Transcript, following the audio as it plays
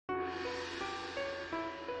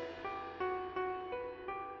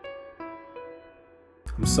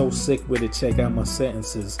I'm so sick with it, check out my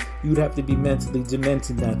sentences. You'd have to be mentally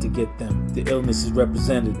demented not to get them. The illness is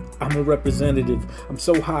represented. I'm a representative. I'm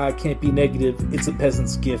so high I can't be negative. It's a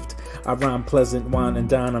peasant's gift. I rhyme pleasant, wine and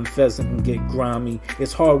dine on pheasant and get grimy.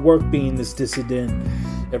 It's hard work being this dissident.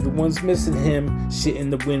 Everyone's missing him. Shit in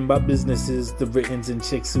the wind by businesses. The writtens and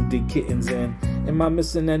chicks who did kittens in. Am I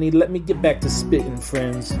missing any? Let me get back to spitting,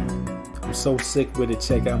 friends. I'm so sick with it,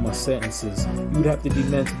 check out my sentences. You'd have to be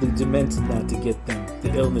mentally demented not to get them.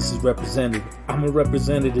 The illness is represented. I'm a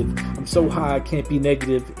representative. I'm so high I can't be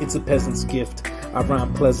negative. It's a peasant's gift. I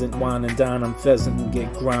rhyme pleasant, wine and dine on pheasant and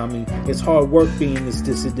get grimy. It's hard work being this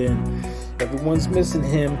dissident. Everyone's missing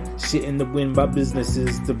him. Shit in the wind by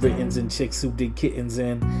businesses. The writtens and chicks who did kittens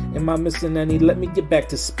in. Am I missing any? Let me get back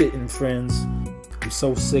to spitting, friends. I'm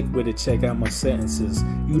so sick with it, check out my sentences.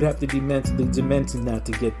 You'd have to be mentally demented not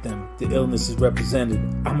to get them. The illness is represented.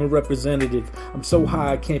 I'm a representative. I'm so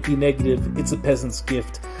high I can't be negative. It's a peasant's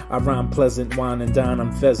gift. I rhyme pleasant, wine and dine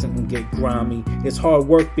on pheasant and get grimy. It's hard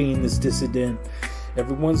work being this dissident.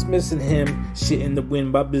 Everyone's missing him. Shit in the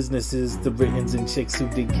wind by businesses. The writtens and chicks who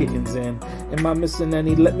did kittens in. Am I missing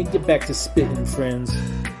any? Let me get back to spitting, friends.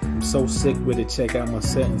 I'm so sick with it, check out my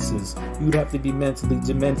sentences. You'd have to be mentally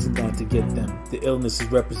demented not to get them. The illness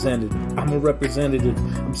is represented. I'm a representative.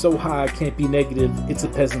 I'm so high I can't be negative. It's a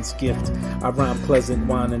peasant's gift. I rhyme pleasant,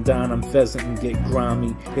 wine and dine on pheasant and get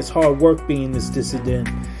grimy. It's hard work being this dissident.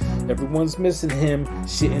 Everyone's missing him.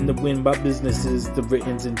 Shit in the wind by businesses. The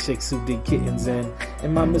writtens and chicks who did kittens in.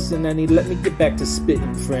 Am I missing any? Let me get back to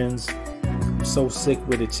spitting, friends. I'm so sick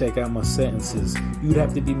with it, check out my sentences. You'd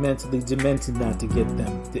have to be mentally demented not to get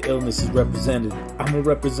them. The illness is represented. I'm a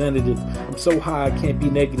representative. I'm so high I can't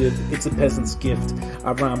be negative. It's a peasant's gift.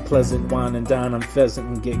 I rhyme pleasant, wine and dine on pheasant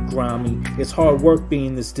and get grimy. It's hard work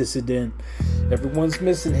being this dissident. Everyone's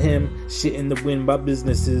missing him. Shit in the wind by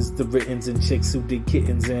businesses. The writtens and chicks who did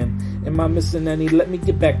kittens in. Am I missing any? Let me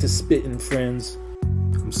get back to spitting, friends.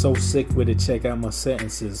 I'm so sick with it, check out my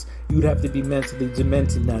sentences. You'd have to be mentally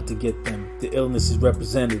demented not to get them. The illness is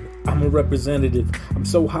represented. I'm a representative. I'm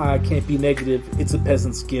so high I can't be negative. It's a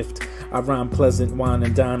peasant's gift. I rhyme pleasant, wine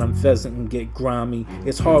and dine on pheasant and get grimy.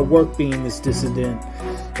 It's hard work being this dissident.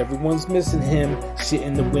 Everyone's missing him. Shit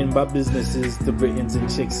in the wind by businesses. The writtens and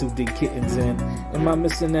chicks who did kittens in. Am I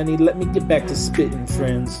missing any? Let me get back to spitting,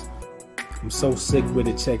 friends. I'm so sick with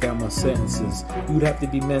it, check out my sentences. You'd have to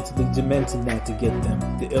be mentally demented not to get them.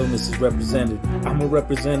 The illness is represented. I'm a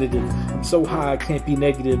representative. I'm so high I can't be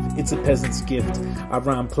negative. It's a peasant's gift. I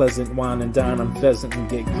rhyme pleasant, wine and dine on pheasant and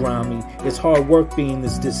get grimy. It's hard work being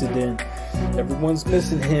this dissident. Everyone's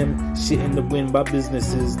missing him. Shit in the wind by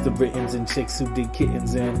businesses. The writtens and chicks who did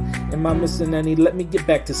kittens in. Am I missing any? Let me get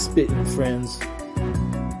back to spitting, friends.